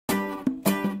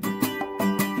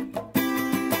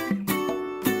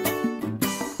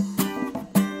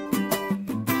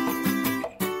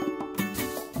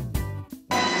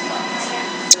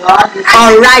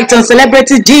All right, on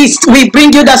Celebrity Gist, we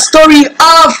bring you the story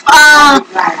of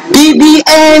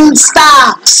BBN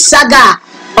star Saga.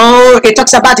 Oh, it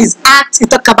talks about his act. It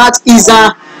talks about his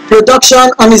production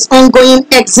on his ongoing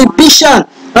exhibition.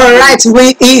 All right,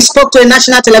 he spoke to a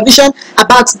national television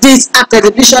about this act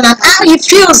exhibition and how he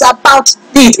feels about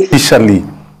it. Officially,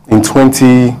 in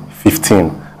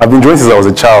 2015, I've been drawing since I was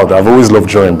a child. I've always loved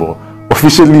drawing, but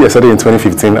officially I started in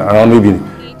 2015, around maybe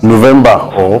November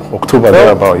or October,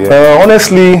 thereabout. Yeah.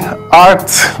 Honestly, art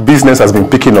business has been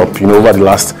picking up, over the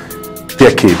last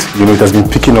decade. It has been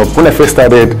picking up. When I first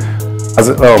started,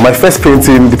 my first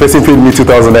painting, the person paid me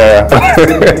 2,000 naira.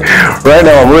 Right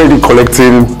now, I'm already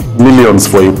collecting millions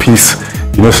for a piece.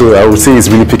 So I would say it's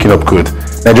really picking up good.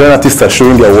 Nigerian artists are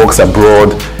showing their works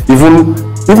abroad. Even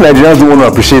if Nigerians don't want to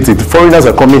appreciate it, foreigners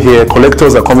are coming here,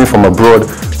 collectors are coming from abroad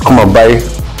to come and buy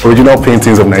original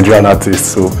paintings of Nigerian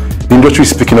artists. So the industry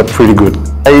is picking up pretty good.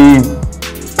 I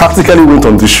practically went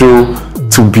on the show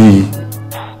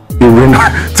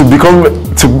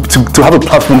to have a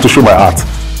platform to show my art.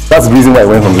 That's the reason why I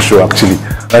went on the show, actually.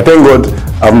 And I thank God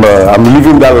I'm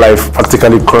living that life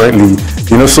practically currently.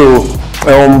 So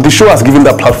the show has given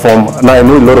that platform. Now I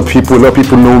know a lot of people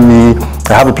know me.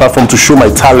 I have a platform to show my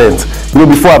talent.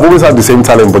 Before I've always had the same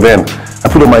talent, but then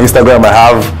I put on my Instagram, I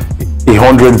have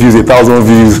 100 views, 1,000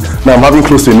 views. Now I'm having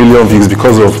close to 1 million views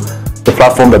because of the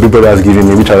platform that Big Brother has given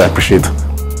me, which I appreciate.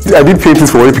 I did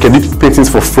paintings for other people, I did paintings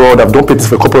for fraud, I've done paintings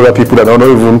for a couple other people that are not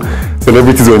even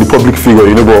celebrities or any public figure,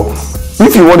 but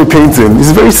if you want a painting,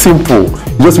 it's very simple.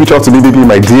 You just reach out to me maybe in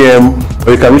my DM,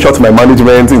 or you can reach out to my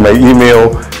management in my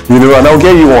email, and I'll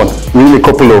get you one within a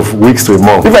couple of weeks to a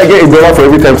month. If I get $1 for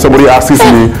every time somebody asks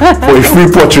me for a free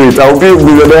portrait, I'll be a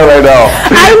millionaire right now.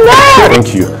 I know!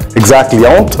 Thank you. Exactly.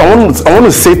 I want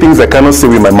to say things I cannot say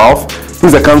with my mouth,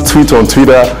 things I can't tweet on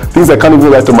Twitter, things I can't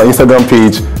even write on my Instagram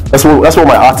page. That's what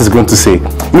my art is going to say.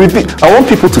 I want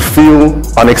people to feel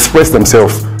and express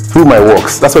themselves through my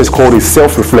works. That's why it's called a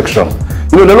self-reflection.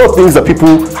 There are a lot of things that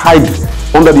people hide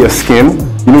under their skin.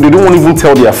 They don't even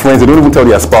tell their friends, they don't even tell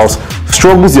their spouse.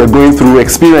 Struggles you're going through,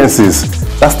 experiences.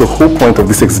 That's the whole point of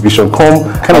this exhibition. Come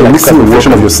kind of look at the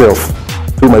version of yourself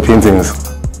through my paintings.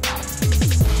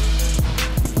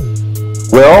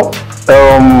 Well,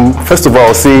 first of all,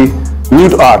 I'll say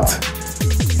nude art,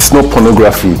 it's not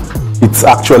pornography. It's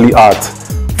actually art.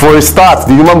 For a start,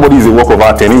 the human body is a work of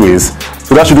art anyways,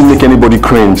 so that shouldn't make anybody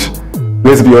cringe.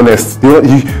 Let's be honest. You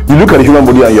look at the human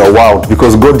body and you're wowed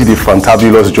because God did a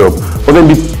fantabulous job. But then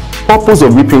the purpose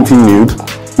of me painting nude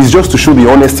is just to show the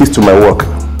honesty to my work.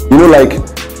 Like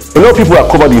a lot of people are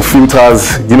covered in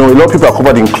filters. A lot of people are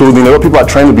covered in clothing. A lot of people are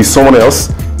trying to be someone else.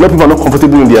 A lot of people are not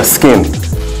comfortable in their skin.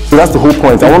 So that's the whole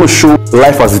point. I want to show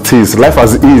life as it is, life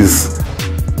as it is.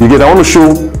 I want to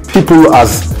show people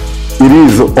as it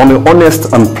is on an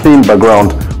honest and plain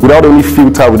background, without any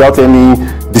filter, without any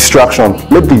distraction.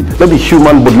 Let the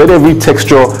human body, let every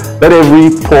texture, let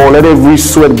every pore, let every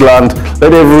sweat gland,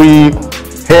 let every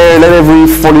hair, let every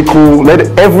follicle,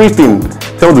 let everything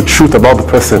tell the truth about the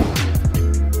person.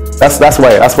 That's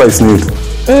why it's nude.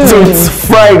 So it's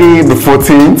Friday the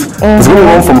 14th. It's going to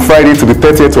run from Friday to the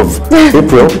 30th of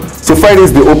April. So Friday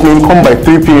is the opening. Come by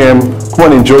 3 p.m.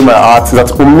 Come and enjoy my art. It's at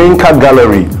Omenka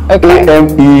Gallery. Okay.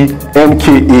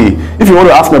 OMENKA. If you want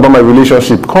to ask me about my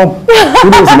relationship, come. Who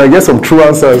knows, you might get some true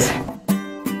answers.